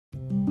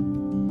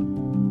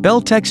Bell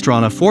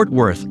Textron, a Fort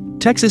Worth,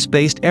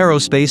 Texas-based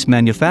aerospace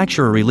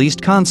manufacturer, released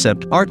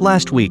concept art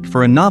last week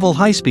for a novel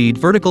high-speed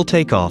vertical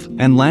takeoff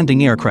and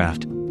landing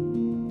aircraft.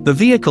 The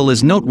vehicle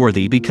is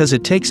noteworthy because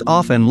it takes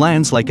off and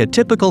lands like a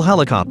typical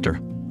helicopter,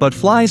 but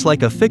flies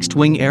like a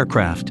fixed-wing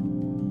aircraft.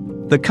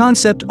 The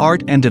concept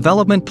art and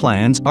development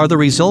plans are the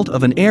result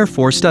of an Air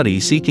Force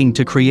study seeking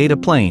to create a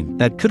plane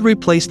that could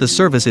replace the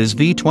service's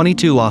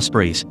V-22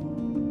 Ospreys.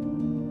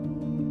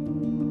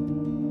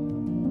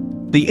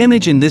 The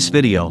image in this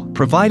video,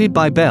 provided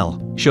by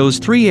Bell, shows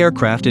 3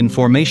 aircraft in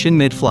formation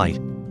mid-flight.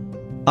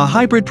 A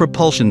hybrid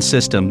propulsion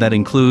system that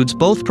includes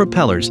both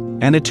propellers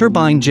and a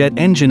turbine jet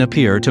engine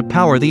appear to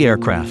power the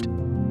aircraft.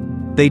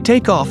 They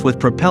take off with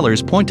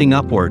propellers pointing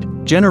upward,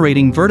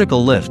 generating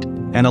vertical lift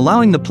and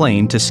allowing the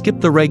plane to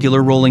skip the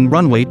regular rolling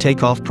runway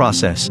takeoff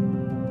process.